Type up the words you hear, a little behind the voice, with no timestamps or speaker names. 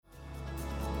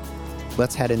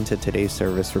Let's head into today's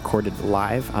service, recorded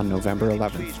live on November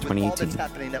 11th, 2018. All that's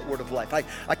happening at Word of Life.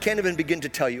 I can't even begin to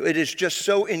tell you. It is just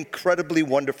so incredibly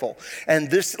wonderful.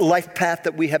 And this life path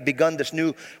that we have begun, this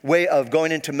new way of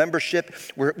going into membership,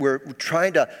 we're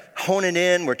trying to hone it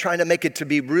in. We're trying to make it to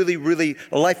be really, really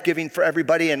life-giving for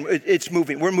everybody. And it's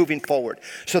moving. We're moving forward.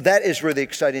 So that is really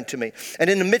exciting to me. And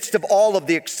in the midst of all of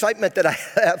the excitement that I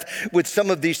have with some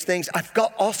of these things,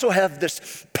 also have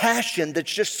this passion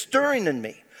that's just stirring in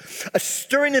me. A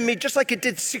stirring in me just like it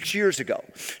did 6 years ago.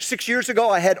 6 years ago,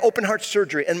 I had open heart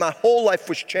surgery and my whole life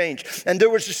was changed. And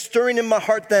there was a stirring in my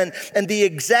heart then, and the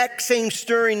exact same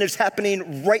stirring is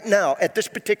happening right now at this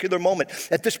particular moment,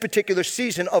 at this particular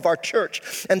season of our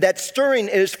church. And that stirring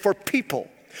is for people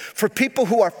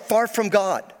who are far from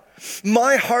God.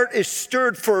 My heart is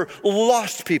stirred for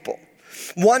lost people,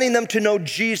 wanting them to know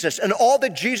Jesus and all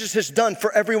that Jesus has done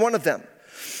for every one of them.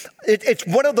 It's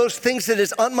one of those things that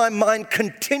is on my mind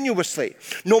continuously.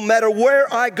 No matter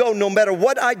where I go, no matter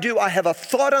what I do, I have a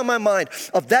thought on my mind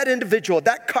of that individual,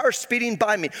 that car speeding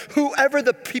by me, whoever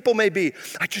the people may be.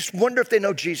 I just wonder if they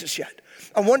know Jesus yet.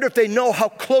 I wonder if they know how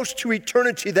close to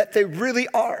eternity that they really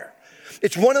are.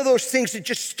 It's one of those things that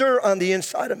just stir on the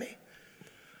inside of me.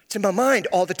 It's in my mind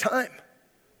all the time.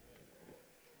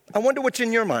 I wonder what's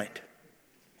in your mind.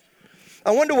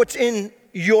 I wonder what's in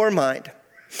your mind.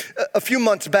 A few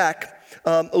months back,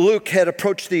 Luke had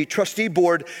approached the trustee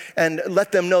board and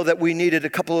let them know that we needed a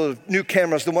couple of new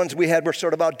cameras. The ones we had were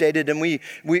sort of outdated, and we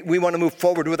want to move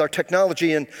forward with our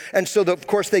technology. And so, of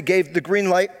course, they gave the green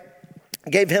light,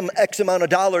 gave him X amount of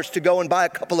dollars to go and buy a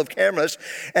couple of cameras,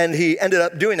 and he ended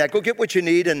up doing that. Go get what you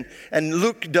need, and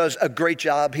Luke does a great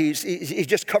job. He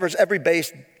just covers every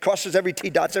base, crosses every T,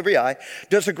 dots every I,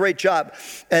 does a great job.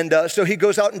 And so he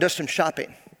goes out and does some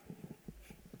shopping.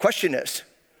 Question is,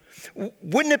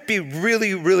 wouldn't it be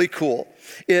really, really cool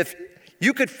if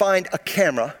you could find a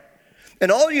camera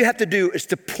and all you have to do is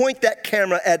to point that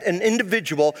camera at an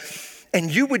individual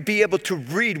and you would be able to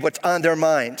read what's on their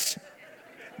minds?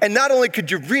 And not only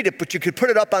could you read it, but you could put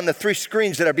it up on the 3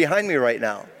 screens that are behind me right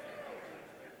now.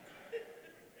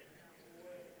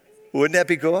 Wouldn't that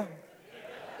be cool?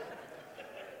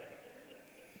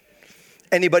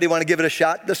 Anybody want to give it a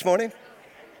shot this morning?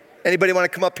 Anybody want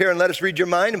to come up here and let us read your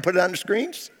mind and put it on the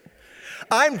screens?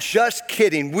 I'm just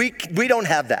kidding. We don't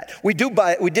have that. We did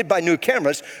buy new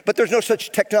cameras, but there's no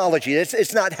such technology.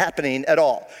 It's not happening at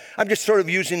all. I'm just sort of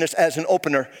using this as an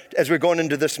opener as we're going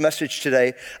into this message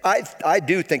today. I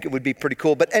do think it would be pretty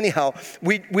cool, but anyhow,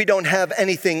 we don't have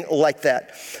anything like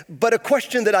that. But a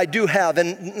question that I do have,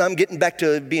 and I'm getting back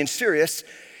to being serious,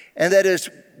 and that is,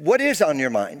 what is on your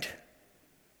mind?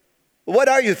 What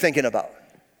are you thinking about?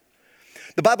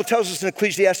 The Bible tells us in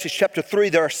Ecclesiastes chapter 3,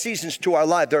 there are seasons to our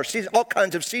life. There are seasons, all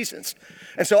kinds of seasons.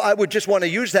 And so I would just want to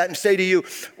use that and say to you,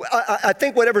 I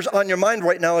think whatever's on your mind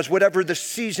right now is whatever the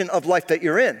season of life that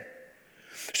you're in.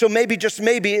 So maybe, just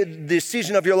maybe, the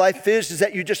season of your life is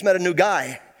that you just met a new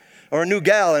guy or a new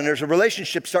gal and there's a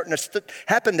relationship starting to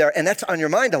happen there, and that's on your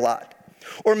mind a lot.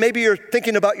 Or maybe you're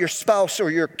thinking about your spouse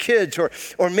or your kids,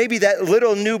 or maybe that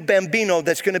little new bambino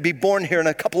that's going to be born here in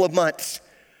a couple of months.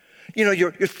 You know,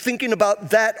 you're thinking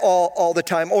about that all the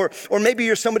time. Or maybe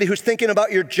you're somebody who's thinking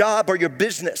about your job or your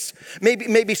business.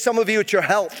 Maybe some of you, it's your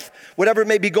health. Whatever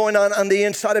may be going on the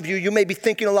inside of you, you may be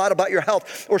thinking a lot about your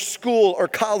health or school or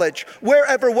college,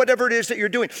 whatever it is that you're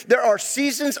doing. There are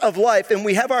seasons of life, and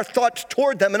we have our thoughts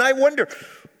toward them. And I wonder,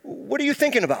 what are you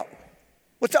thinking about?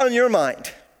 What's on your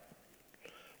mind?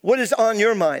 What is on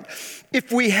your mind?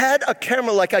 If we had a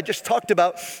camera like I just talked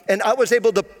about, and I was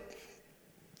able to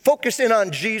focus in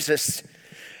on Jesus,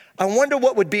 I wonder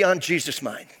what would be on Jesus'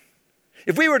 mind.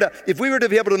 If we were to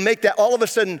be able to make that, all of a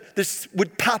sudden this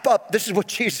would pop up. This is what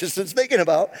Jesus is thinking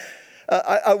about.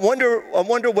 I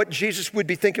wonder what Jesus would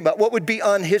be thinking about. What would be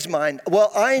on his mind?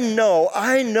 Well, I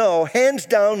know, hands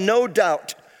down, no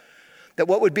doubt, that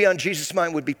what would be on Jesus'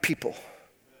 mind would be people.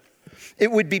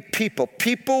 It would be people.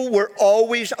 People were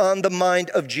always on the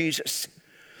mind of Jesus.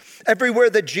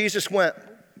 Everywhere that Jesus went,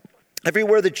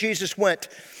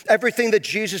 everything that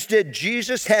Jesus did,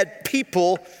 Jesus had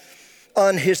people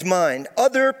on his mind,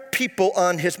 other people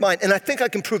on his mind. And I think I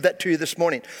can prove that to you this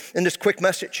morning in this quick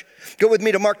message. Go with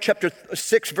me to Mark chapter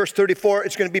 6, verse 34.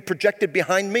 It's going to be projected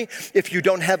behind me if you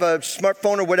don't have a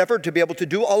smartphone or whatever to be able to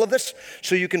do all of this,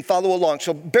 so you can follow along.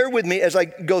 So bear with me as I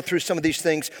go through some of these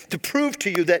things to prove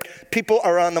to you that people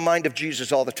are on the mind of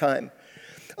Jesus all the time.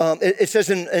 It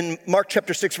says in Mark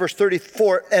chapter 6, verse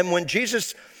 34, and when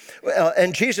Jesus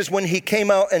And Jesus, when he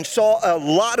came out and saw a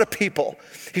lot of people,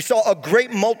 he saw a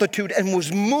great multitude and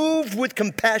was moved with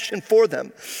compassion for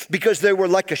them because they were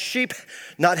like a sheep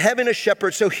not having a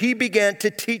shepherd. So he began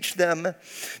to teach them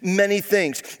many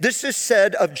things. This is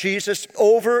said of Jesus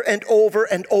over and over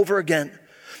and over again,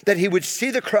 that he would see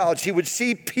the crowds, he would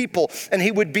see people, and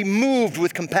he would be moved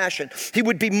with compassion. He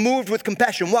would be moved with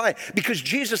compassion. Why? Because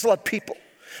Jesus loved people.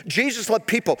 Jesus loved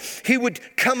people. He would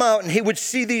come out and he would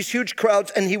see these huge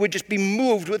crowds and he would just be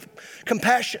moved with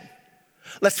compassion.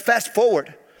 Let's fast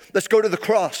forward. Let's go to the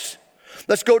cross.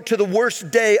 Let's go to the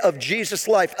worst day of Jesus'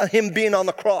 life, him being on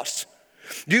the cross.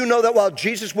 Do you know that while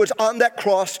Jesus was on that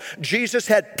cross, Jesus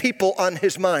had people on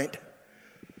his mind?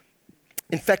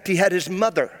 In fact, he had his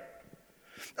mother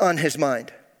on his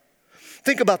mind.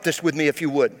 Think about this with me if you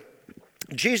would.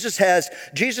 Jesus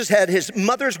had his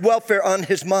mother's welfare on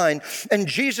his mind, and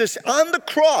Jesus on the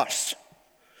cross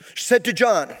said to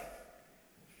John,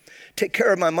 take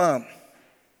care of my mom.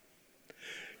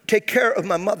 Take care of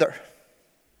my mother.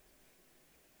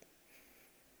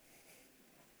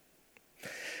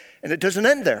 And it doesn't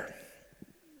end there.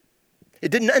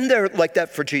 It didn't end there like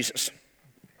that for Jesus.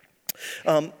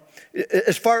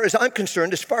 As far as I'm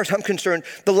concerned,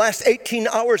 the last 18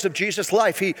 hours of Jesus'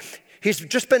 life, he's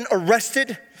just been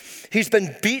arrested, he's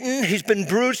been beaten, he's been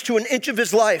bruised to an inch of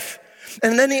his life.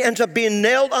 And then he ends up being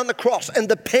nailed on the cross. And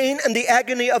the pain and the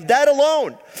agony of that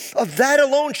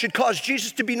alone should cause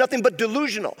Jesus to be nothing but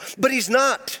delusional. But he's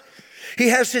not. He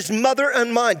has his mother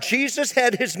on mind. Jesus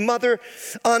had his mother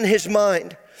on his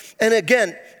mind. And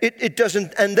again, it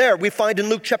doesn't end there. We find in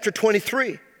Luke chapter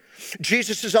 23,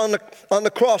 Jesus is on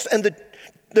the cross, and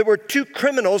there were two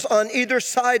criminals on either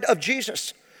side of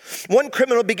Jesus. One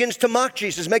criminal begins to mock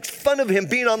Jesus, makes fun of him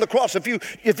being on the cross.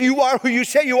 If you are who you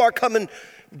say you are, come and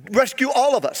rescue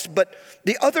all of us. But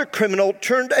the other criminal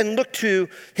turned and looked to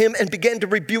him and began to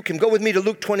rebuke him. Go with me to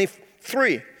Luke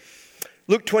 23.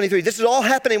 Luke 23. This is all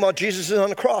happening while Jesus is on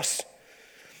the cross.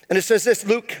 And it says this,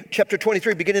 Luke chapter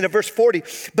 23, beginning at verse 40.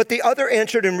 But the other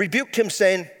answered and rebuked him,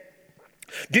 saying,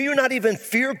 do you not even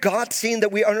fear God, seeing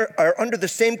that we are under the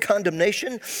same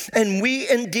condemnation? And we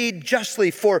indeed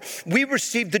justly, for we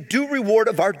receive the due reward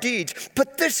of our deeds.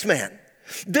 But this man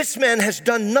has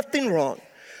done nothing wrong.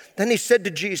 Then he said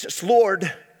to Jesus,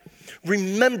 Lord,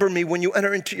 remember me when you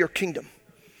enter into your kingdom.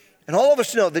 And all of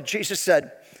us know that Jesus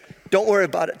said, don't worry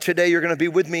about it. Today you're going to be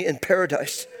with me in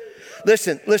paradise.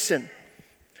 Listen.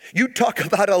 You talk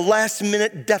about a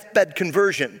last-minute deathbed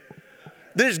conversion.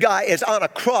 This guy is on a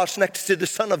cross next to the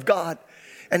Son of God,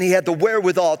 and he had the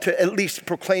wherewithal to at least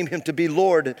proclaim him to be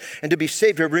Lord and to be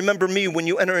Savior. Remember me when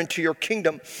you enter into your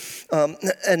kingdom.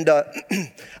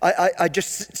 I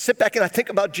just sit back and I think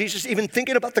about Jesus, even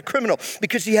thinking about the criminal,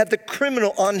 because he had the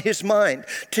criminal on his mind.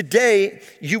 Today,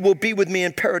 you will be with me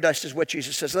in paradise, is what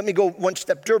Jesus says. Let me go one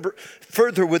step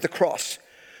further with the cross.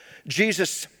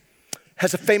 Jesus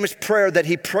has a famous prayer that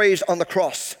he prays on the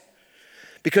cross,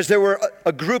 because there were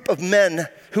a group of men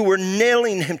who were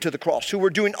nailing him to the cross, who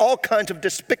were doing all kinds of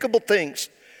despicable things.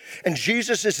 And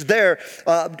Jesus is there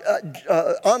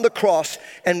on the cross,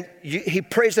 and he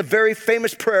prays a very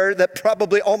famous prayer that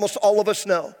probably almost all of us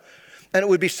know. And it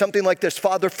would be something like this: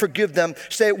 Father, forgive them,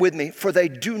 say it with me, for they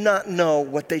do not know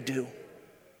what they do.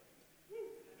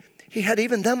 He had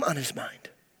even them on his mind.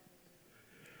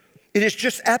 It is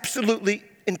just absolutely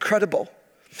incredible.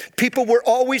 People were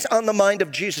always on the mind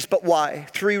of Jesus, but why?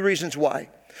 Three reasons why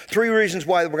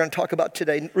we're going to talk about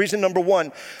today. Reason number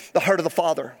one, the heart of the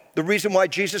Father. The reason why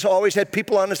Jesus always had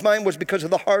people on his mind was because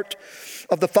of the heart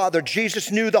of the Father.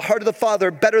 Jesus knew the heart of the Father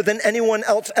better than anyone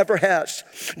else ever has.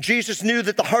 Jesus knew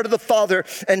that the heart of the Father,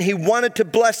 and he wanted to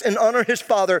bless and honor his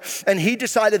Father, and he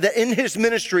decided that in his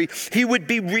ministry, he would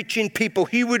be reaching people.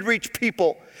 He would reach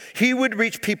people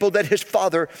that his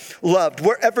Father loved.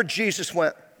 Wherever Jesus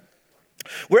went,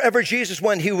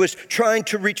 he was trying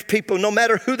to reach people, no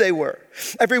matter who they were.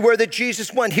 Everywhere that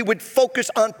Jesus went, he would focus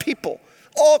on people,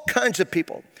 all kinds of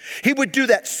people. He would do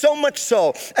that so much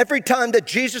so, every time that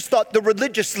Jesus thought the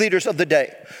religious leaders of the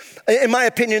day, in my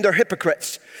opinion, they're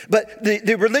hypocrites, but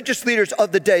the religious leaders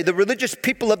of the day, the religious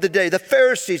people of the day, the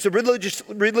Pharisees, the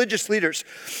religious leaders,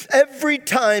 every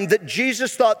time that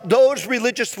Jesus thought those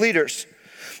religious leaders,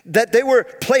 that they were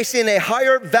placing a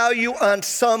higher value on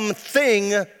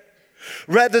something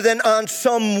rather than on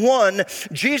someone,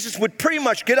 Jesus would pretty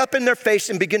much get up in their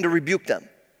face and begin to rebuke them.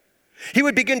 He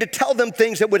would begin to tell them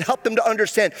things that would help them to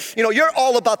understand, you're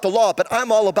all about the law, but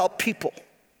I'm all about people.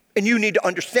 And you need to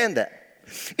understand that.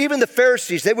 Even the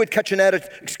Pharisees, they would catch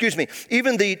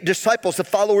even the disciples, the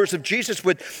followers of Jesus,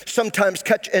 would sometimes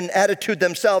catch an attitude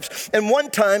themselves. And one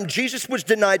time, Jesus was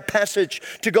denied passage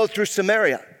to go through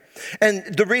Samaria. And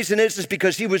the reason is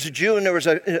because he was a Jew and there was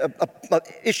a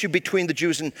issue between the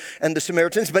Jews and the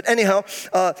Samaritans. But anyhow,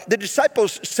 the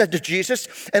disciples said to Jesus,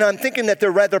 and I'm thinking that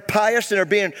they're rather pious and are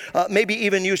being maybe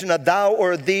even using a thou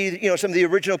or a thee, some of the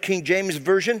original King James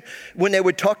Version when they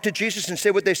would talk to Jesus and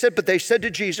say what they said. But they said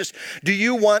to Jesus, do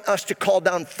you want us to call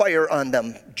down fire on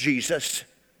them, Jesus?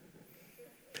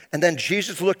 And then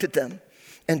Jesus looked at them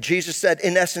and Jesus said,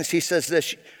 in essence, he says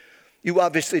this, you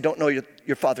obviously don't know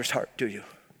your Father's heart, do you?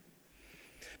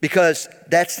 Because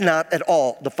that's not at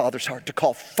all the Father's heart, to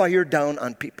call fire down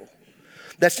on people.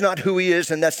 That's not who he is,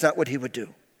 and that's not what he would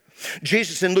do.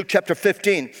 Jesus in Luke chapter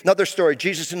 15, another story,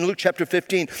 Jesus in Luke chapter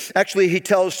 15, actually he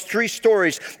tells 3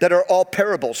 stories that are all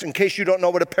parables. In case you don't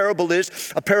know what a parable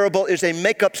is a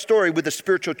make-up story with a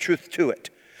spiritual truth to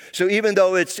it. So even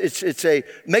though it's a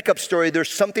make-up story, there's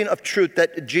something of truth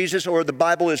that Jesus or the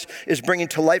Bible is bringing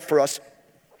to light for us.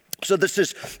 So this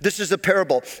is a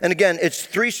parable. And again, it's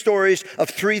 3 stories of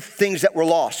 3 things that were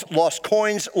lost. Lost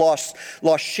coins, lost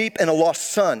sheep, and a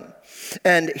lost son.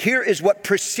 And here is what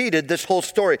preceded this whole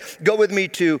story. Go with me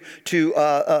to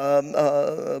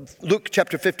Luke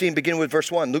chapter 15, beginning with verse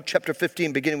 1. Luke chapter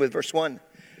 15, beginning with verse 1.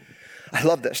 I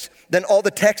love this. Then all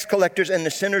the tax collectors and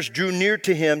the sinners drew near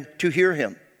to him to hear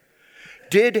him.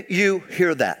 Did you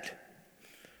hear that?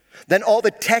 Then all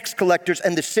the tax collectors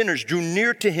and the sinners drew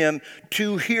near to him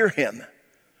to hear him.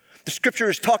 The scripture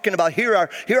is talking about here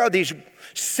are these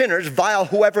sinners, vile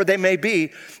whoever they may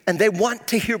be, and they want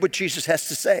to hear what Jesus has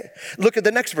to say. Look at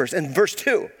the next verse, in verse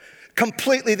 2.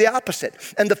 Completely the opposite.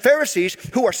 And the Pharisees,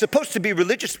 who are supposed to be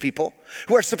religious people,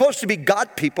 who are supposed to be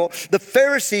God people, the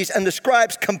Pharisees and the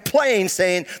scribes complain,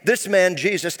 saying, this man,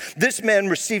 Jesus, this man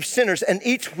receives sinners and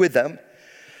eats with them.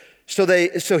 So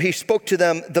he spoke to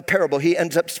them the parable. He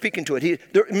ends up speaking to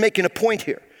it. They're making a point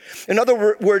here. In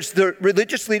other words, the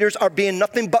religious leaders are being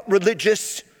nothing but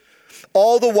religious,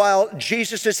 all the while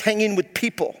Jesus is hanging with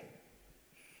people.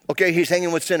 Okay, he's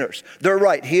hanging with sinners. They're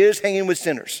right, he is hanging with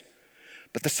sinners.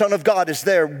 But the Son of God is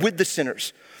there with the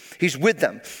sinners. He's with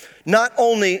them. Not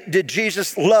only did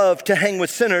Jesus love to hang with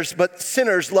sinners, but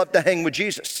sinners love to hang with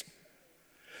Jesus.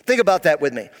 Think about that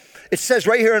with me. It says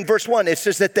right here in verse 1, it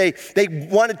says that they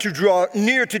wanted to draw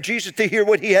near to Jesus to hear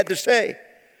what he had to say.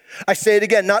 I say it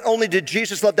again, not only did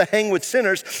Jesus love to hang with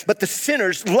sinners, but the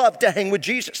sinners loved to hang with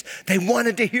Jesus. They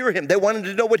wanted to hear him. They wanted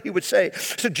to know what he would say.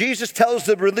 So Jesus tells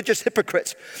the religious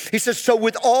hypocrites, he says, so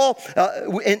with all,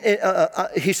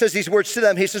 he says these words to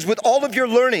them, he says, with all of your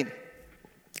learning,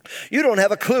 you don't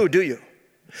have a clue, do you?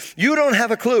 You don't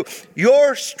have a clue.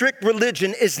 Your strict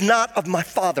religion is not of my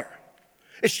Father.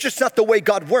 It's just not the way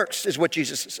God works, is what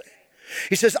Jesus is saying.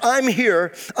 He says, I am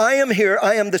here, I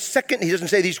am the second, he doesn't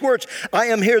say these words, I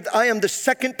am here, I am the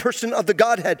second person of the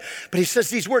Godhead. But he says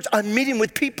these words, I'm meeting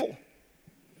with people.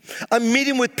 I'm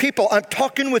meeting with people, I'm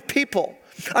talking with people.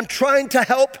 I'm trying to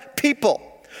help people,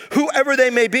 whoever they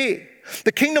may be.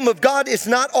 The kingdom of God is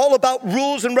not all about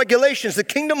rules and regulations. The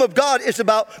kingdom of God is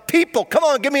about people. Come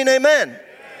on, give me an amen.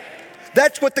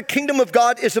 That's what the kingdom of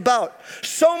God is about.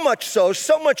 So much so.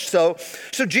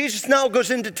 So Jesus now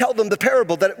goes in to tell them the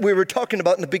parable that we were talking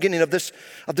about in the beginning of this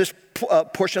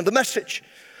portion of the message.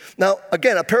 Now,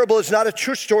 again, a parable is not a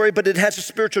true story, but it has a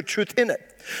spiritual truth in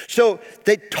it. So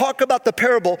they talk about the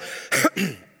parable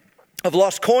of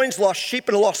lost coins, lost sheep,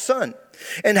 and a lost son,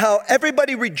 and how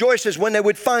everybody rejoices when they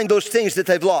would find those things that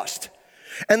they've lost.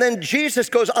 And then Jesus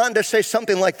goes on to say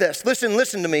something like this.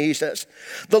 Listen to me, he says.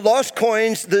 The lost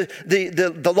coins,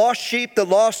 the lost sheep, the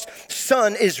lost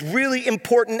son is really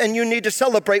important, and you need to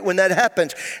celebrate when that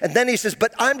happens. And then he says,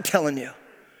 but I'm telling you.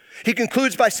 He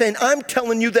concludes by saying, I'm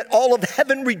telling you that all of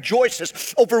heaven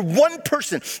rejoices over one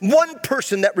person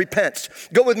that repents.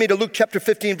 Go with me to Luke chapter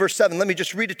 15, verse 7. Let me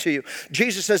just read it to you.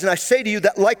 Jesus says, and I say to you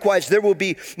that likewise there will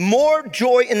be more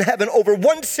joy in heaven over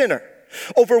one sinner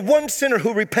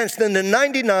who repents than the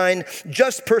 99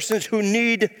 just persons who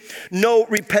need no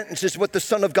repentance, is what the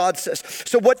Son of God says.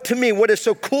 So what is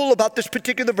so cool about this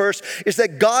particular verse is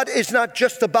that God is not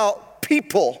just about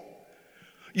people.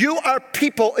 You are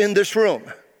people in this room.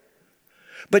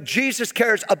 But Jesus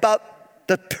cares about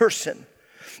the person.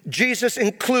 Jesus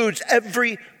includes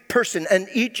every person, and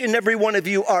each and every one of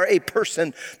you are a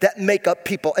person that make up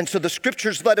people. And so the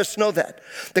scriptures let us know that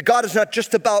God is not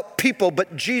just about people,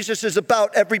 but Jesus is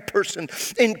about every person,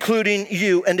 including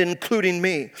you and including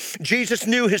me. Jesus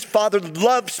knew his Father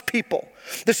loves people.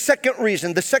 The second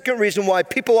reason why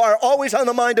people are always on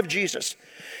the mind of Jesus,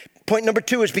 point number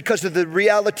 2, is because of the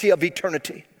reality of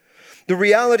eternity. The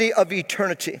reality of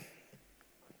eternity.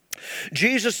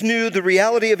 Jesus knew the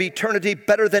reality of eternity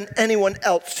better than anyone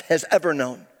else has ever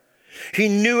known. He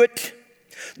knew it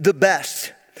the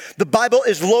best. The Bible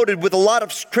is loaded with a lot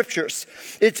of scriptures.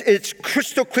 It's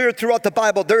crystal clear throughout the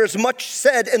Bible. There is much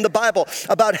said in the Bible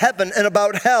about heaven and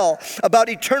about hell, about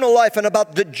eternal life and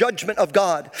about the judgment of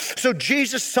God. So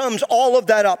Jesus sums all of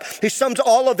that up. He sums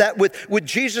all of that with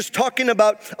Jesus talking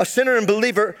about a sinner and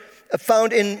believer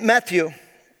found in Matthew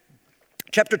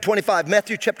chapter 25,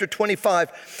 Matthew chapter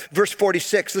 25, verse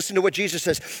 46. Listen to what Jesus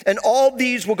says. And all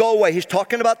these will go away. He's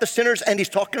talking about the sinners and he's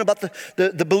talking about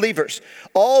the believers.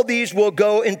 All these will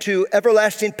go into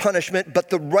everlasting punishment, but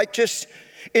the righteous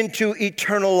into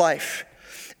eternal life.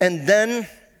 And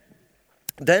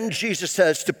then Jesus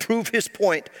says, to prove his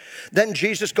point, then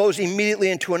Jesus goes immediately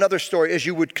into another story as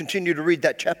you would continue to read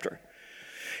that chapter.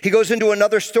 He goes into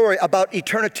another story about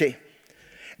eternity.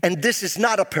 And this is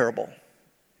not a parable.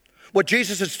 What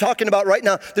Jesus is talking about right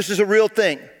now, this is a real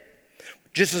thing.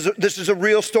 This is a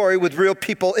real story with real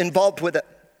people involved with it.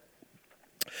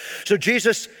 So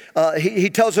Jesus, he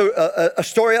tells a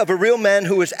story of a real man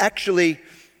who is actually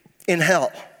in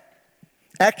hell.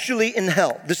 Actually in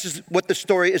hell. This is what the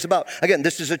story is about. Again,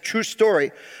 this is a true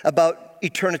story about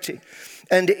eternity.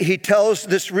 And he tells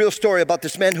this real story about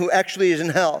this man who actually is in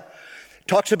hell.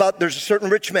 Talks about there's a certain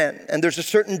rich man and there's a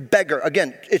certain beggar.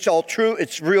 Again, it's all true.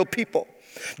 It's real people.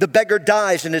 The beggar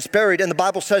dies and is buried, and the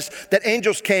Bible says that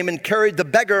angels came and carried the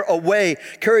beggar away,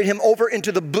 carried him over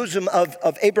into the bosom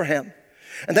of Abraham.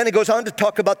 And then he goes on to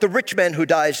talk about the rich man who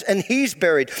dies, and he's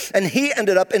buried, and he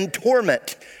ended up in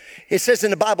torment. It says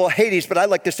in the Bible, Hades, but I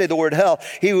like to say the word hell.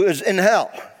 He was in hell.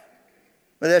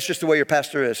 Well, that's just the way your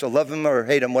pastor is, so love him or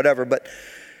hate him, whatever. But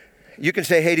you can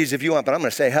say Hades if you want, but I'm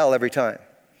going to say hell every time.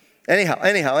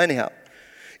 Anyhow.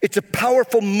 It's a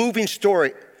powerful, moving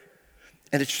story.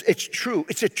 And it's true.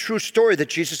 It's a true story that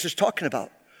Jesus is talking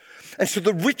about. And so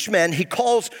the rich man, he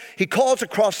calls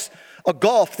across a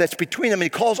gulf that's between them, and he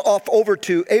calls off over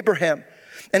to Abraham.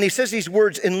 And he says these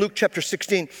words in Luke chapter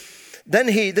 16. Then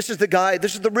this is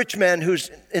the rich man who's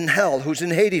in hell, who's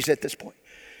in Hades at this point.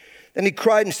 Then he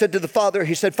cried and said to the Father,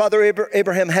 he said, Father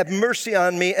Abraham, have mercy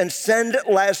on me and send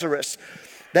Lazarus.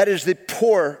 That is the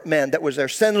poor man that was there.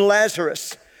 Send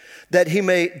Lazarus, that he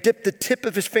may dip the tip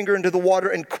of his finger into the water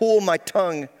and cool my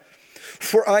tongue,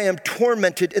 for I am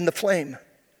tormented in the flame.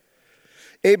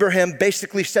 Abraham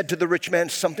basically said to the rich man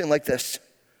something like this.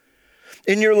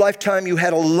 In your lifetime, you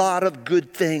had a lot of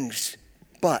good things,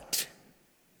 but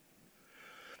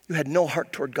you had no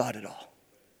heart toward God at all.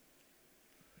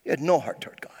 You had no heart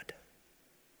toward God.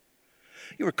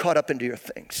 You were caught up into your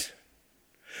things.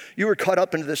 You were caught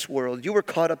up into this world. You were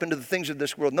caught up into the things of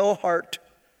this world. No heart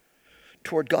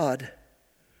toward God,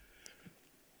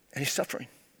 and he's suffering.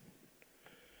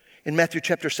 In Matthew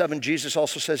chapter 7, Jesus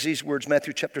also says these words,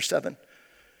 Matthew chapter 7.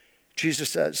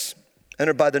 Jesus says,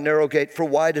 enter by the narrow gate, for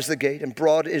wide is the gate, and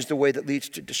broad is the way that leads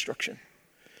to destruction.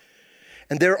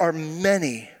 And there are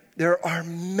many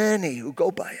who go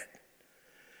by it.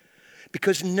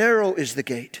 Because narrow is the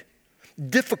gate,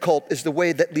 difficult is the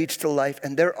way that leads to life,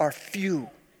 and there are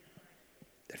few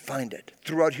that find it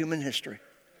throughout human history.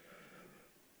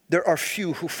 There are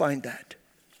few who find that.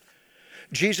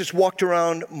 Jesus walked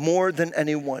around more than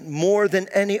anyone, more than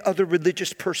any other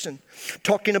religious person,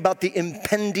 talking about the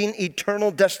impending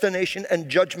eternal destination and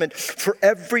judgment for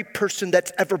every person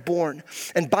that's ever born.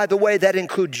 And by the way, that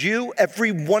includes you,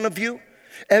 every one of you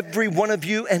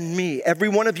and me, every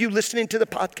one of you listening to the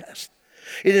podcast.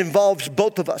 It involves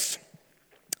both of us.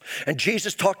 And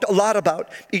Jesus talked a lot about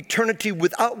eternity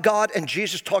without God, and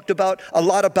Jesus talked a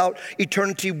lot about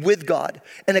eternity with God.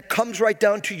 And it comes right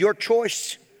down to your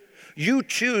choice. You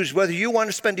choose whether you want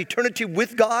to spend eternity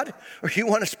with God or you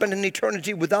want to spend an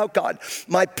eternity without God.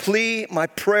 My plea, my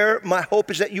prayer, my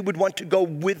hope is that you would want to go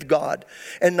with God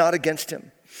and not against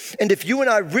him. And if you and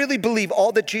I really believe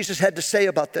all that Jesus had to say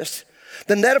about this,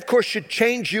 then that, of course, should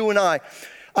change you and I.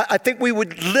 I think we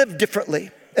would live differently.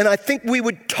 And I think we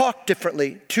would talk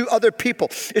differently to other people,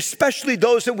 especially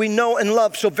those that we know and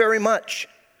love so very much.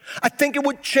 I think it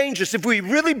would change us if we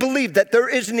really believed that there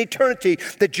is an eternity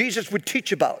that Jesus would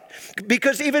teach about.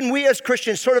 Because even we as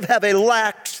Christians sort of have a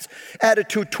lax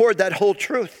attitude toward that whole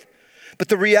truth. But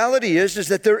the reality is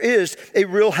that there is a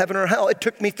real heaven or hell. It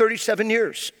took me 37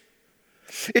 years.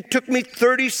 It took me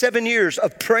 37 years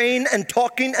of praying and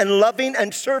talking and loving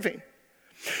and serving.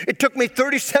 It took me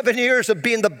 37 years of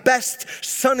being the best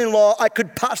son-in-law I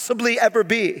could possibly ever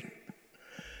be.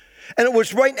 And it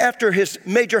was right after his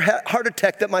major heart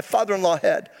attack that my father-in-law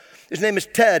had. His name is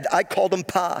Ted. I called him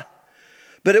Pa.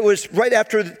 But it was right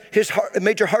after his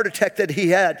major heart attack that he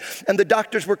had. And the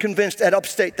doctors were convinced at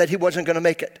Upstate that he wasn't going to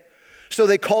make it. So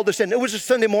they called us in. It was a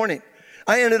Sunday morning.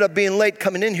 I ended up being late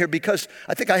coming in here because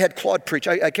I think I had Claude preach.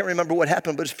 I can't remember what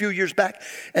happened, but it's a few years back.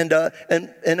 And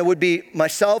it would be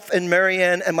myself and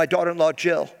Marianne and my daughter-in-law,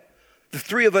 Jill. The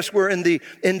three of us were in the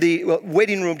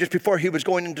waiting room just before he was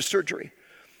going into surgery.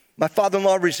 My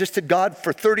father-in-law resisted God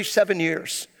for 37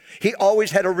 years. He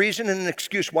always had a reason and an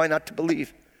excuse why not to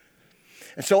believe.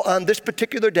 And so on this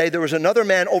particular day, there was another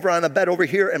man over on a bed over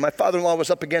here, and my father-in-law was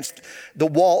up against the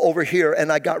wall over here,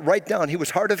 and I got right down. He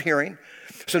was hard of hearing.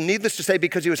 So needless to say,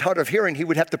 because he was hard of hearing, he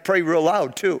would have to pray real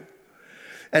loud too.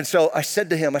 And so I said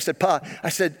to him, I said, Pa,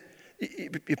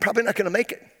 you're probably not going to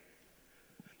make it.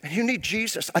 And you need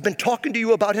Jesus. I've been talking to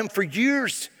you about him for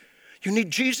years. You need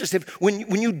Jesus.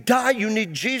 When you die, you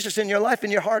need Jesus in your life,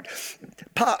 in your heart.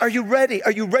 Pa, are you ready?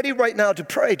 Are you ready right now to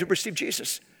pray, to receive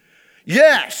Jesus?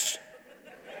 Yes.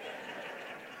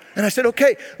 And I said,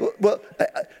 okay, well,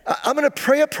 I'm going to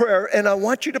pray a prayer, and I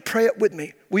want you to pray it with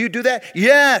me. Will you do that?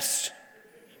 Yes.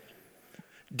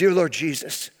 Dear Lord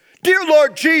Jesus. Dear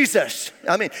Lord Jesus.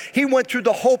 I mean, he went through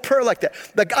the whole prayer like that.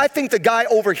 I think the guy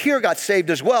over here got saved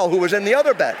as well, who was in the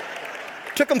other bed.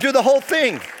 Took him through the whole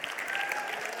thing.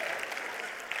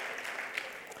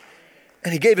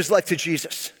 And he gave his life to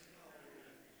Jesus.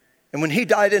 And when he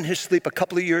died in his sleep a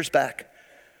couple of years back,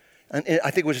 and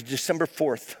I think it was December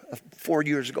 4th, 5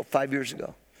 years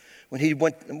ago, when he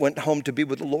went home to be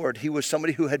with the Lord, he was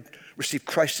somebody who had received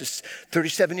Christ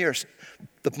 37 years.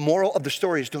 The moral of the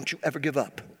story is don't you ever give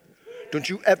up. Don't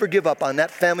you ever give up on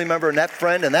that family member and that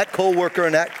friend and that co-worker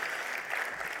and that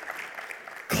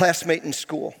classmate in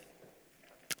school.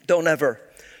 Don't ever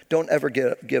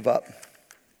give up.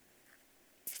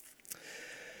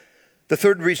 The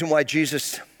third reason why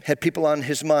Jesus had people on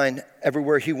his mind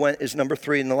everywhere he went is number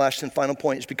 3, and the last and final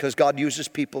point is because God uses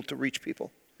people to reach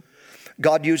people.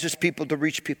 God uses people to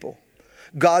reach people.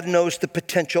 God knows the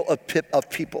potential of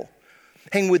people.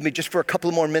 Hang with me just for a couple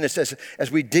of more minutes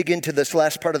as we dig into this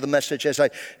last part of the message as I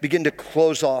begin to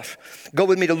close off. Go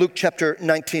with me to Luke chapter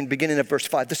 19, beginning at verse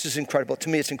 5. This is incredible. To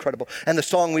me, it's incredible. And the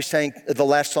song we sang, the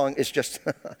last song, is just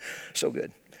so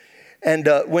good. And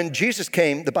when Jesus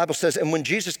came, the Bible says, and when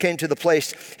Jesus came to the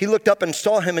place, he looked up and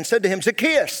saw him and said to him,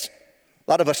 Zacchaeus.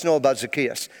 A lot of us know about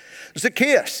Zacchaeus.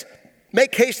 Zacchaeus,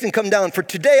 make haste and come down, for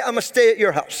today I must stay at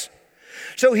your house.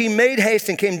 So he made haste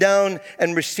and came down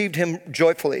and received him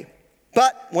joyfully.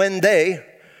 But when they,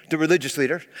 the religious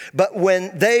leaders,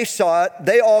 saw it,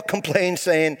 they all complained,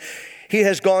 saying, he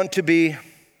has gone to be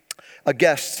a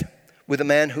guest with a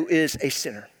man who is a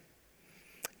sinner.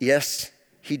 Yes,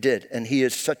 he did, and he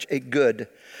is such a good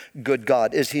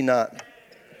God, is he not?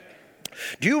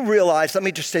 Do you realize, let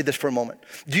me just say this for a moment.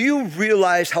 Do you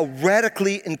realize how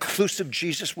radically inclusive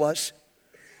Jesus was?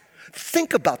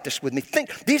 Think about this with me.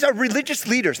 These are religious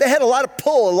leaders. They had a lot of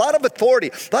pull, a lot of authority.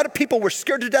 A lot of people were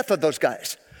scared to death of those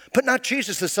guys, but not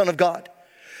Jesus, the Son of God.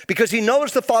 Because he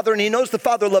knows the Father, and he knows the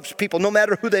Father loves people, no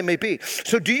matter who they may be.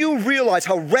 So do you realize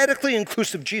how radically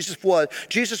inclusive Jesus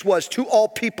was to all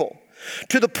people?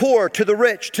 To the poor, to the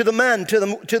rich, to the men, to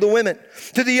the women,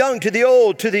 to the young, to the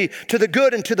old, to the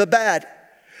good and to the bad.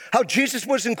 How Jesus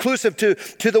was inclusive to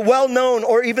the well-known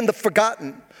or even the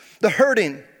forgotten, the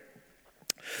hurting,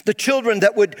 the children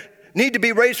that would need to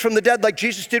be raised from the dead like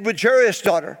Jesus did with Jairus'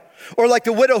 daughter, or like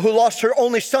the widow who lost her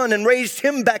only son and raised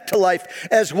him back to life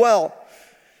as well.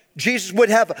 Jesus would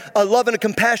have a love and a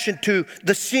compassion to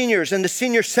the seniors and the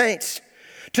senior saints,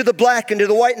 to the black and to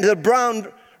the white and to the brown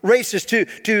races,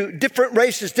 to different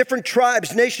races, different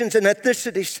tribes, nations, and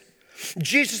ethnicities.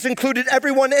 Jesus included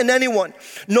everyone and anyone,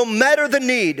 no matter the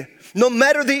need, no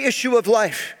matter the issue of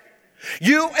life.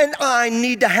 You and I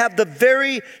need to have the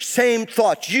very same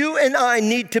thoughts. You and I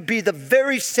need to be the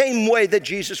very same way that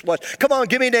Jesus was. Come on,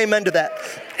 give me an amen to that.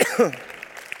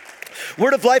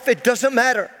 Word of life, it doesn't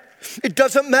matter. It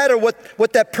doesn't matter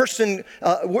what that person,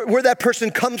 where that person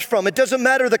comes from. It doesn't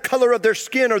matter the color of their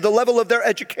skin or the level of their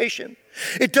education.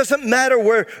 It doesn't matter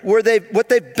what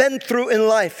they've been through in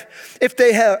life. If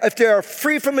they are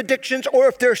free from addictions or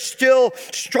if they're still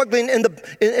struggling in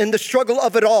the struggle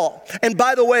of it all. And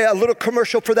by the way, a little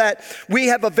commercial for that. We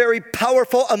have a very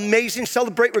powerful, amazing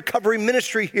Celebrate Recovery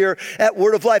ministry here at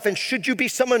Word of Life. And should you be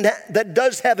someone that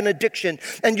does have an addiction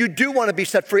and you do want to be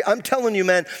set free, I'm telling you,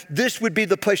 man, this would be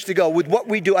the place to go with what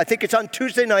we do. I think it's on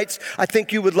Tuesday nights. I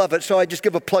think you would love it. So I just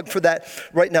give a plug for that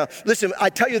right now. Listen, I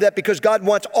tell you that because God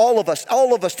wants all of us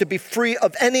to be free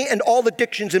of any and all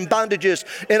addictions and bondages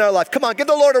in our life. Come on, give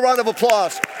the Lord a round of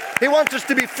applause. He wants us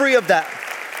to be free of that.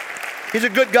 He's a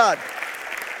good God.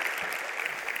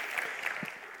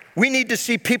 We need to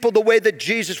see people the way that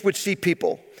Jesus would see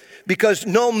people, because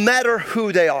no matter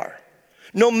who they are,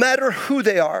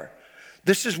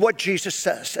 this is what Jesus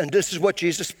says, and this is what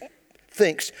Jesus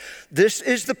thinks this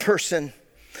is the person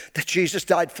that Jesus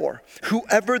died for,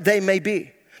 whoever they may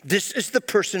be. This is the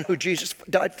person who Jesus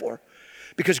died for.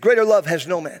 Because greater love has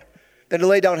no man than to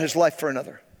lay down his life for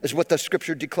another, is what the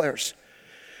scripture declares.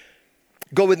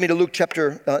 Go with me to Luke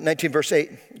chapter 19, verse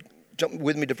 8. Jump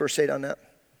with me to verse 8 on that.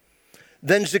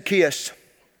 Then Zacchaeus,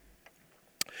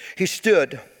 he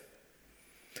stood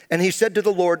and he said to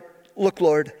the Lord, look,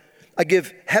 Lord, I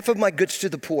give half of my goods to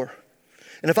the poor.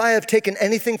 And if I have taken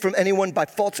anything from anyone by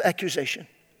false accusation,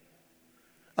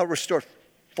 I'll restore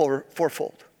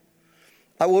fourfold.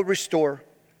 I will restore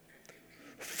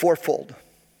fourfold.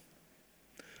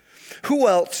 Who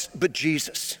else but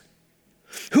Jesus?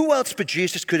 Who else but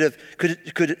Jesus could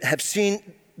have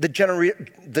seen the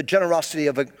generosity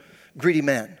of a greedy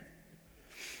man?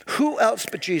 Who else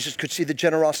but Jesus could see the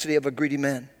generosity of a greedy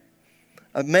man?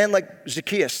 A man like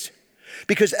Zacchaeus.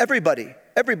 Because everybody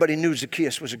knew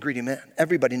Zacchaeus was a greedy man.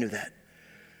 Everybody knew that.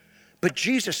 But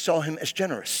Jesus saw him as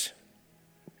generous.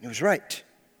 He was right.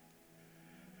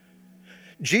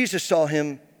 Jesus saw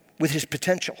him with his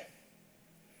potential.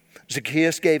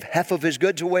 Zacchaeus gave half of his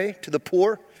goods away to the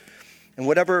poor, and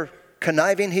whatever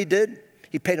conniving he did,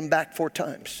 he paid him back 4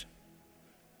 times.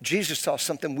 Jesus saw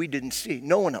something we didn't see,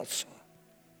 no one else saw.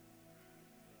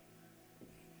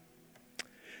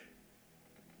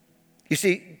 You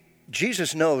see,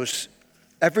 Jesus knows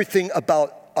everything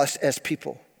about us as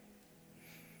people.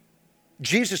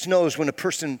 Jesus knows when a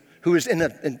person who is in a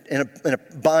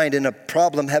bind, in a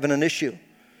problem, having an issue.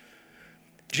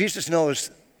 Jesus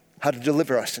knows how to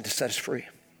deliver us and to set us free.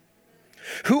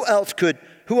 Who else could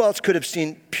have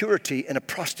seen purity in a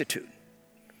prostitute,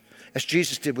 as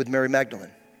Jesus did with Mary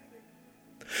Magdalene?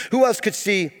 Who else could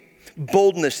see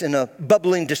boldness in a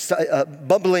bubbling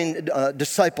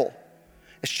disciple,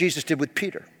 as Jesus did with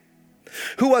Peter?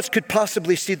 Who else could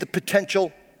possibly see the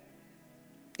potential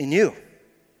in you?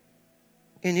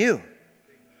 In you,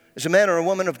 as a man or a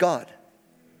woman of God,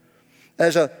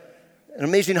 as an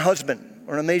amazing husband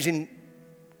or an amazing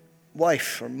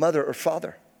wife or mother or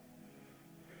father?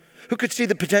 Who could see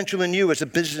the potential in you as a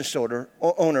business owner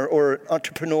or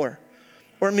entrepreneur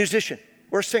or a musician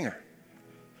or a singer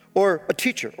or a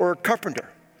teacher or a carpenter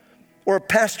or a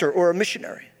pastor or a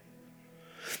missionary?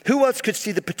 Who else could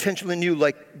see the potential in you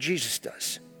like Jesus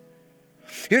does?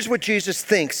 Here's what Jesus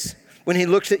thinks when he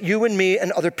looks at you and me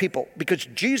and other people, because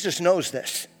Jesus knows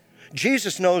this.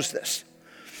 Jesus knows this.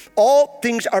 All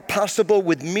things are possible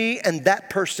with me and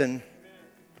that person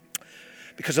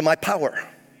because of my power.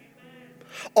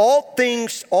 All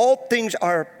things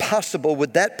are possible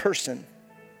with that person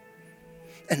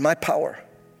and my power.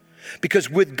 Because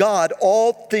with God,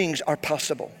 all things are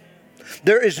possible.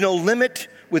 There is no limit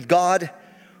with God,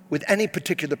 with any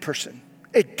particular person.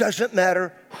 It doesn't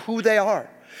matter who they are.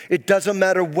 It doesn't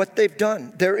matter what they've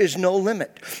done. There is no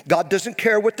limit. God doesn't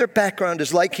care what their background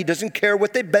is like. He doesn't care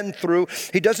what they've been through.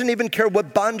 He doesn't even care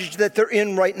what bondage that they're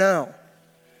in right now.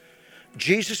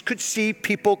 Jesus could see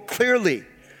people clearly.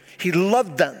 He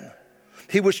loved them.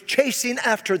 He was chasing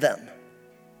after them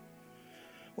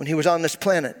when he was on this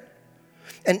planet.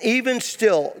 And even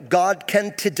still, God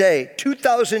can today,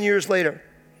 2,000 years later,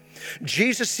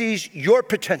 Jesus sees your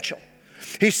potential.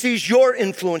 He sees your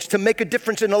influence to make a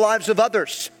difference in the lives of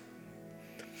others.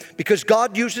 Because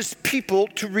God uses people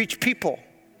to reach people.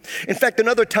 In fact,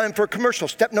 another time for a commercial,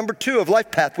 step number 2 of Life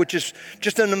Path, which is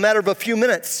just in a matter of a few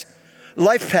minutes.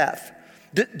 Life Path.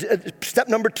 Step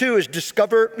number 2 is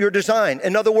discover your design.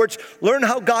 In other words, learn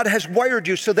how God has wired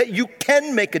you so that you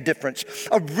can make a difference,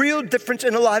 a real difference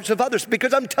in the lives of others.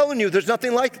 Because I'm telling you, there's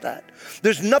nothing like that.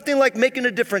 There's nothing like making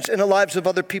a difference in the lives of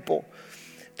other people.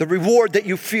 The reward that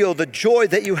you feel, the joy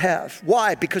that you have.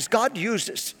 Why? Because God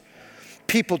uses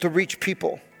people to reach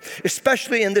people,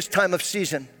 especially in this time of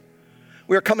season.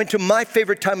 We are coming to my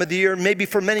favorite time of the year, maybe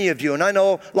for many of you. And I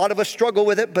know a lot of us struggle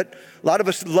with it, but a lot of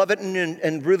us love it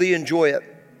and really enjoy it.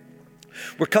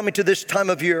 We're coming to this time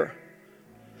of year.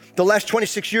 The last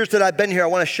 26 years that I've been here, I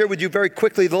want to share with you very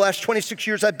quickly. The last 26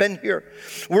 years I've been here,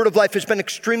 Word of Life has been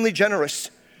extremely generous.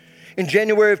 In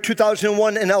January of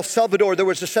 2001 in El Salvador, there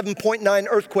was a 7.9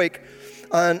 earthquake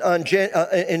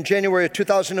in January of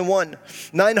 2001.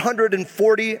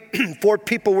 944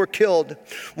 people were killed.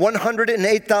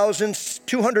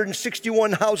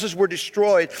 108,261 houses were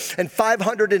destroyed. And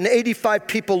 585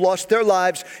 people lost their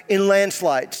lives in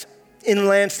landslides.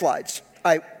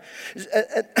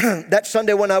 That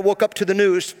Sunday when I woke up to the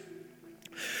news,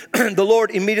 the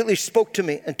Lord immediately spoke to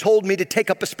me and told me to take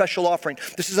up a special offering.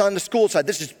 This is on the school side.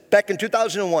 This is back in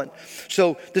 2001.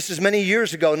 So this is many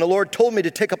years ago, and the Lord told me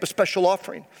to take up a special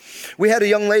offering. We had a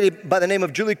young lady by the name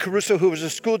of Julie Caruso who was a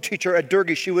school teacher at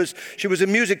Durgee. She was a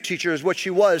music teacher is what she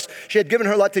was. She had given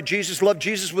her life to Jesus, loved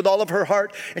Jesus with all of her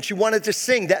heart, and she wanted to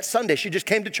sing that Sunday. She just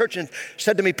came to church and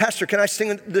said to me, Pastor, can I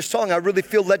sing this song? I really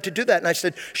feel led to do that. And I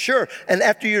said, sure. And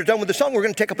after you're done with the song, we're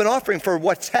going to take up an offering for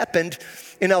what's happened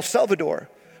in El Salvador.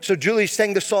 So Julie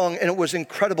sang the song, and it was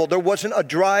incredible. There wasn't a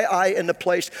dry eye in the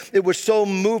place. It was so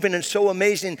moving and so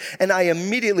amazing. And I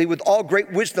immediately, with all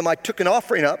great wisdom, I took an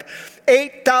offering up.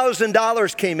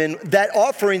 $8,000 came in, that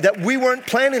offering that we weren't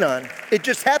planning on. It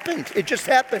just happened. It just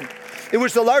happened. It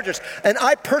was the largest. And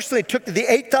I personally took the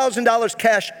 $8,000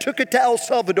 cash, took it to El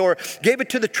Salvador, gave it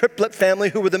to the Triplet family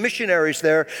who were the missionaries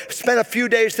there, spent a few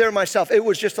days there myself. It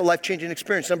was just a life-changing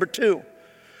experience. Number two,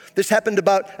 this happened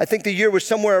about, I think the year was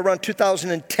somewhere around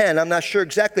 2010. I'm not sure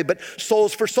exactly, but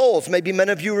Souls for Souls. Maybe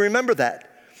many of you remember that.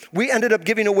 We ended up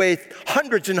giving away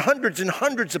hundreds and hundreds and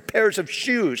hundreds of pairs of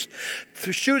shoes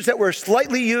that were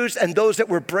slightly used and those that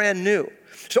were brand new.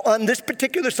 So on this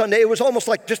particular Sunday, it was almost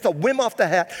like just a whim off the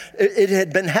hat. It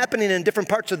had been happening in different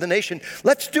parts of the nation.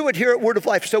 Let's do it here at Word of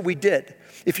Life. So we did.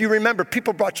 If you remember,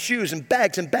 people brought shoes and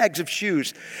bags of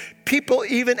shoes. People,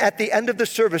 even at the end of the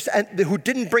service, who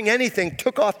didn't bring anything,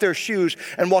 took off their shoes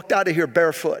and walked out of here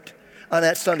barefoot on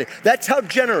that Sunday. That's how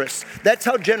generous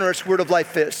Word of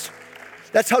Life is.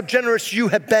 That's how generous you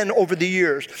have been over the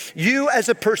years. You as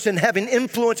a person having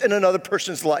influence in another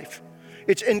person's life.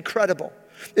 It's incredible.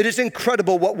 It is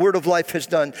incredible what Word of Life has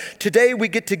done. Today we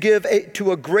get to give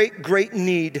to a great, great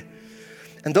need.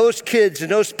 And those kids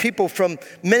and those people from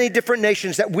many different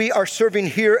nations that we are serving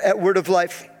here at Word of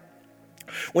Life,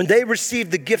 when they receive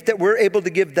the gift that we're able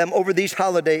to give them over these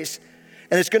holidays,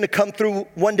 and it's going to come through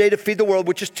One Day to Feed the World,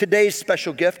 which is today's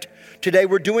special gift. Today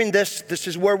we're doing this. This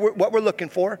is what we're looking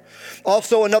for.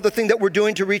 Also, another thing that we're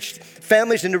doing to reach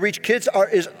families and to reach kids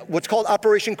is what's called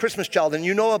Operation Christmas Child, and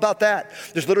you know about that.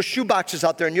 There's little shoe boxes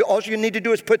out there, and all you need to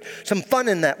do is put some fun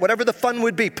in that. Whatever the fun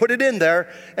would be, put it in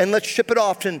there, and let's ship it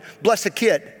off and bless a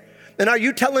kid. And are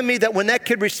you telling me that when that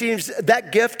kid receives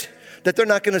that gift, that they're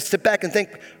not going to sit back and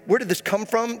think, where did this come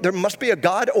from? There must be a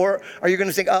God. Or are you going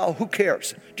to think, oh, who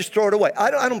cares? Just throw it away.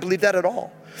 I don't believe that at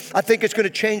all. I think it's going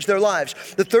to change their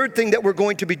lives. The third thing that we're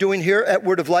going to be doing here at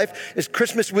Word of Life is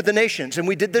Christmas with the Nations. And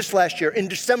we did this last year. In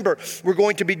December, we're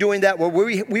going to be doing that, where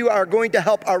we are going to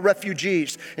help our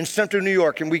refugees in Central New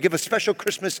York. And we give a special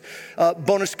Christmas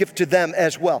bonus gift to them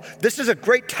as well. This is a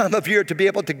great time of year to be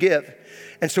able to give.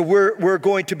 And so we're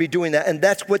going to be doing that. And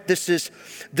that's what this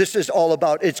is all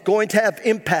about. It's going to have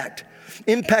impact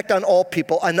on all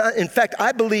people. And in fact,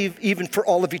 I believe even for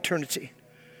all of eternity.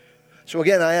 So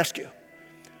again, I ask you,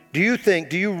 do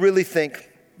you really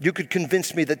think you could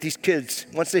convince me that these kids,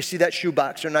 once they see that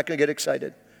shoebox, they're not going to get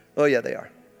excited? Oh yeah, they are.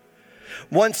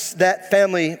 Once that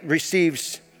family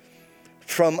receives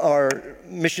from our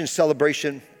mission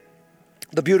celebration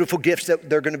the beautiful gifts that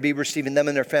they're going to be receiving, them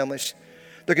and their families,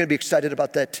 they're going to be excited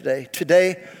about that today.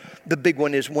 Today, the big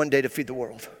one is One Day to Feed the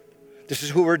World. This is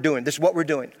who we're doing. This is what we're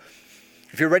doing.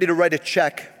 If you're ready to write a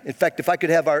check, in fact, if I could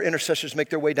have our intercessors make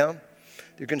their way down,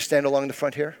 they're going to stand along the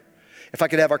front here. If I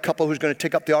could have our couple who's going to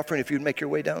take up the offering, if you'd make your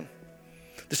way down.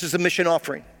 This is a mission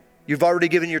offering. You've already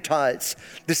given your tithes.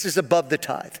 This is above the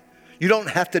tithe. You don't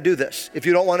have to do this. If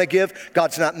you don't want to give,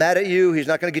 God's not mad at you. He's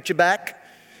not going to get you back.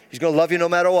 He's going to love you no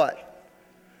matter what.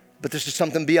 But this is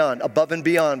something beyond, above and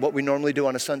beyond what we normally do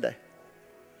on a Sunday.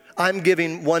 I'm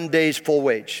giving 1 day's full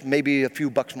wage, maybe a few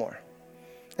bucks more.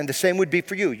 And the same would be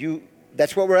for you.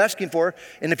 That's what we're asking for.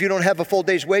 And if you don't have a full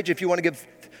day's wage, if you want to give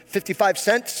 55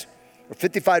 cents or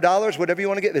 $55, whatever you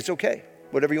want to give, it's okay.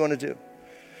 Whatever you want to do.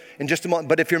 In just a moment.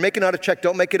 But if you're making out a check,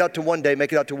 don't make it out to One Day,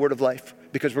 make it out to Word of Life,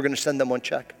 because we're going to send them one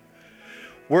check.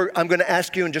 I'm going to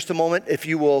ask you in just a moment if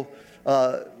you will,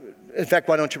 in fact,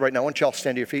 why don't you right now? Why don't you all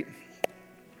stand to your feet?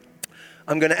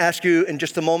 I'm going to ask you in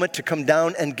just a moment to come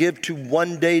down and give to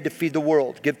One Day to Feed the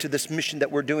World. Give to this mission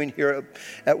that we're doing here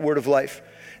at Word of Life.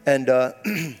 And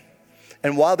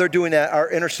while they're doing that, our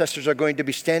intercessors are going to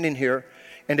be standing here.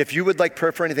 And if you would like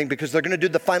prayer for anything, because they're going to do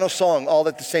the final song all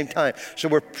at the same time. So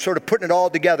we're sort of putting it all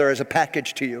together as a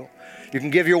package to you. You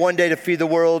can give your One Day to Feed the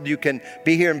World. You can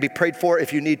be here and be prayed for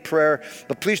if you need prayer.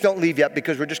 But please don't leave yet,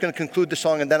 because we're just going to conclude the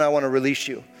song and then I want to release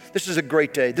you. This is a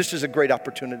great day. This is a great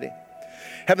opportunity.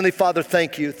 Heavenly Father,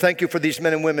 thank you. Thank you for these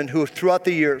men and women who throughout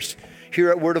the years here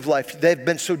at Word of Life, they've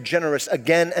been so generous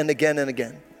again and again and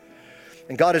again.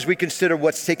 And God, as we consider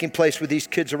what's taking place with these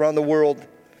kids around the world,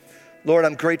 Lord,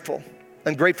 I'm grateful.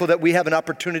 I'm grateful that we have an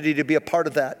opportunity to be a part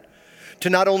of that, to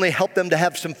not only help them to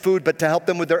have some food, but to help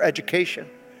them with their education,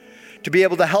 to be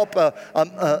able to help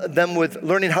them with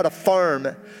learning how to farm,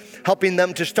 helping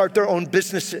them to start their own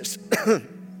businesses.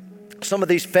 Some of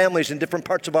these families in different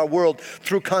parts of our world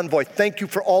through Convoy. Thank you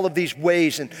for all of these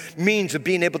ways and means of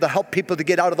being able to help people to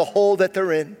get out of the hole that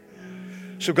they're in.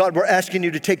 So God, we're asking you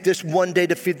to take this one day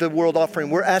to feed the world offering.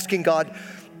 We're asking God,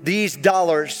 these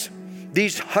dollars,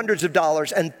 these hundreds of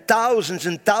dollars and thousands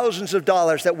of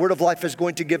dollars that Word of Life is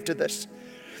going to give to this.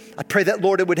 I pray that,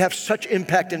 Lord, it would have such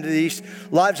impact into these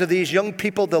lives of these young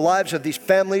people, the lives of these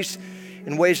families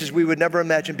in ways as we would never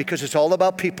imagine, because it's all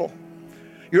about people.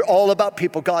 You're all about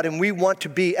people, God, and we want to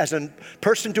be, as a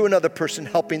person to another person,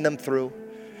 helping them through.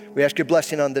 We ask your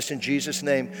blessing on this in Jesus'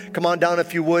 name. Come on down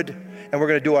if you would, and we're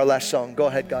going to do our last song. Go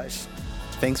ahead, guys.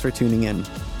 Thanks for tuning in.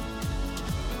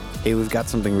 Hey, we've got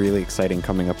something really exciting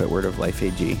coming up at Word of Life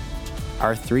AG.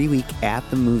 Our 3-week At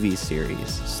the Movies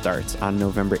series starts on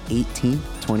November 18th,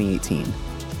 2018.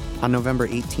 On November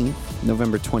 18th,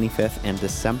 November 25th, and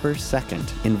December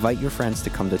 2nd, invite your friends to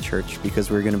come to church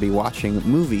because we're going to be watching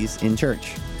movies in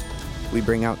church. We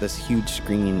bring out this huge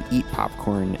screen, eat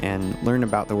popcorn, and learn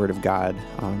about the Word of God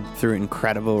through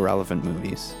incredible, relevant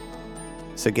movies.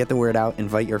 So get the word out,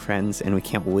 invite your friends, and we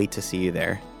can't wait to see you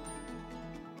there.